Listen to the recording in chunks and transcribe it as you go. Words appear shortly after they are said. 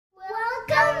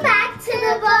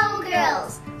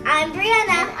I'm Brianna.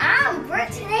 And I'm Brooke.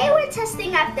 Today we're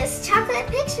testing out this chocolate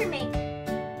picture maker.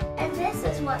 And this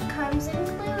is what comes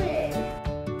included.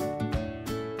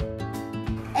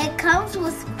 It comes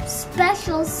with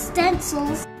special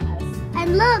stencils.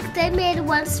 And look, they made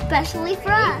one specially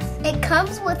for us. It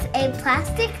comes with a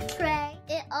plastic tray.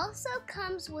 It also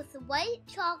comes with white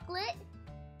chocolate,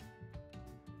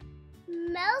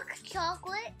 milk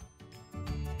chocolate,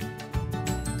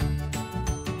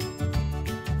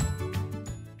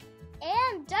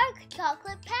 and dark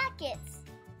chocolate packets.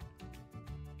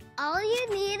 All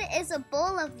you need is a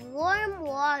bowl of warm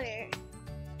water.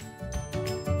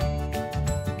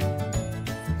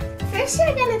 First,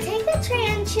 you're going to take the tray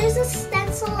and choose a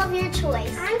stencil of your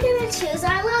choice. I'm going to choose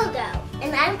our logo,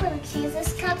 and I'm going to choose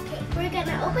this cupcake. We're going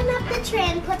to open up the tray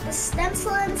and put the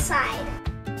stencil inside.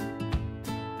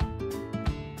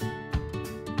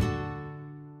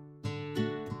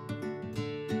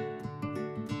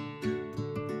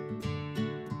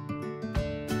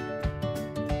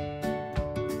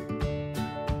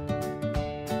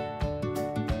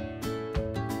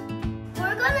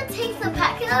 We're going to take the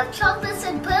packet of chocolates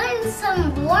and put it in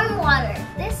some warm water.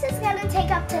 This is going to take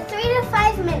up to 3 to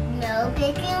 5 minutes. No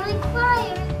baking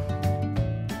required.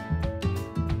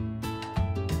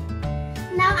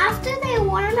 Now after they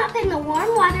warm up in the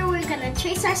warm water, we're going to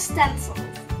trace our stencils.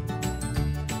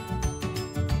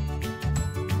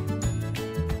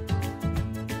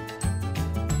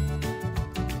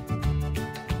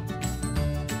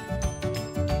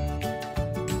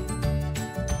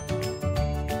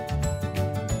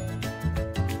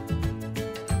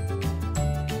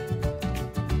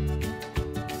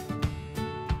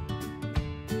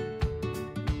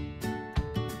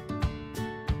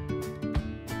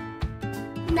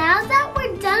 Now that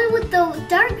we're done with the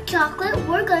dark chocolate,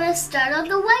 we're going to start on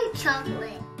the white chocolate.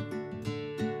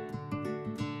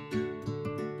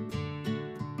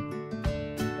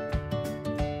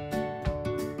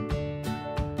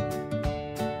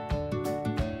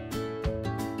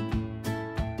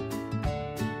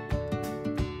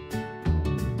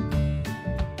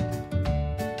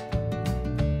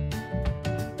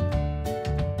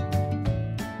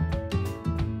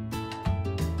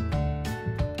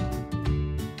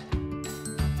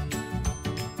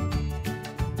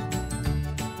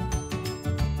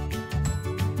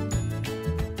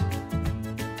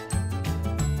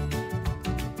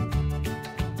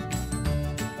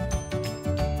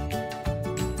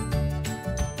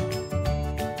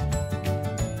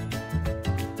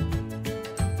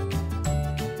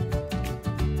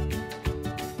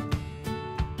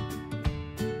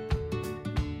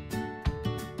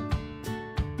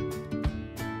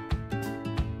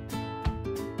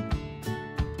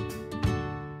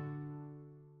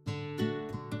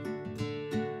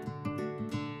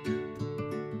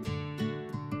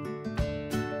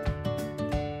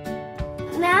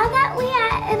 Now that we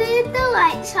added the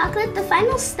white chocolate, the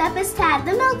final step is to add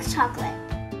the milk chocolate.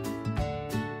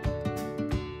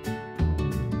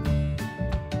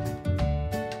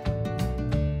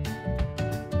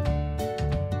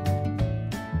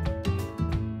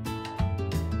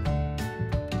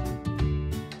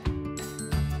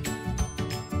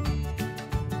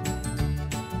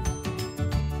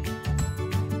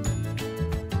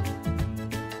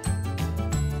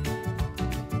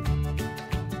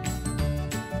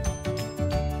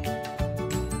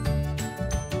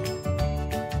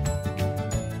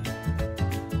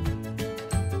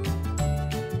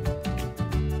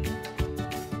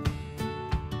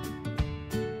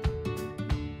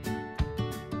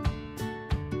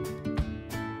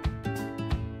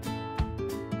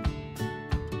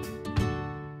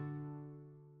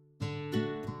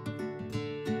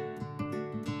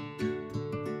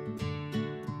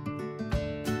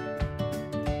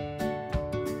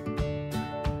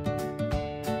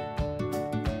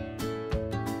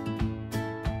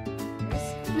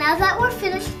 Now that we're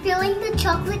finished filling the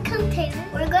chocolate container,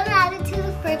 we're going to add it to the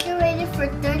refrigerator for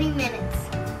 30 minutes.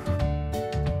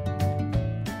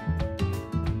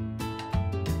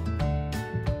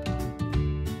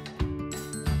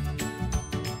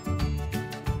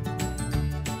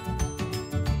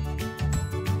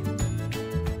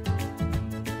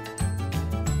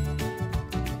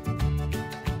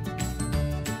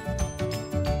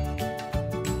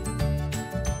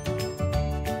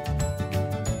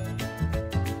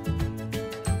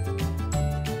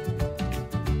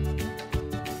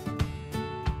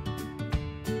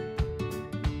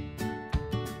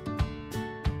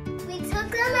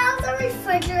 Took them out of the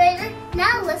refrigerator.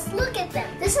 Now let's look at them.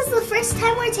 This is the first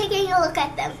time we're taking a look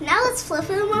at them. Now let's flip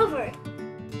them over.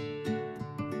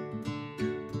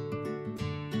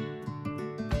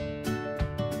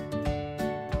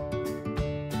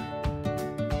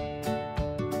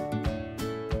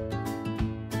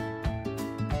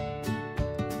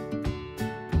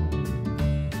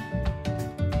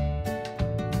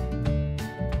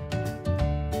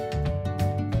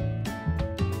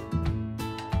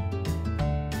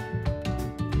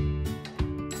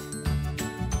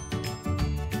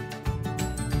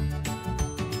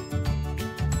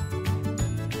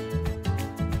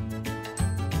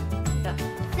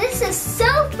 This is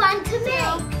so fun to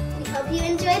make. We hope you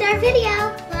enjoyed our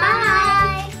video.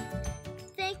 Bye.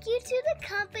 Thank you to the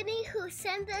company who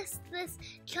sent us this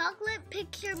chocolate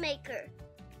picture maker.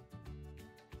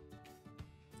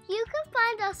 You can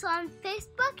find us on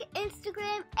Facebook,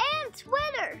 Instagram, and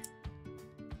Twitter.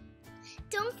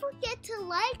 Don't forget to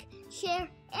like, share,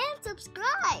 and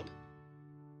subscribe.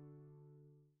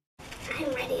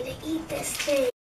 I'm ready to eat this thing.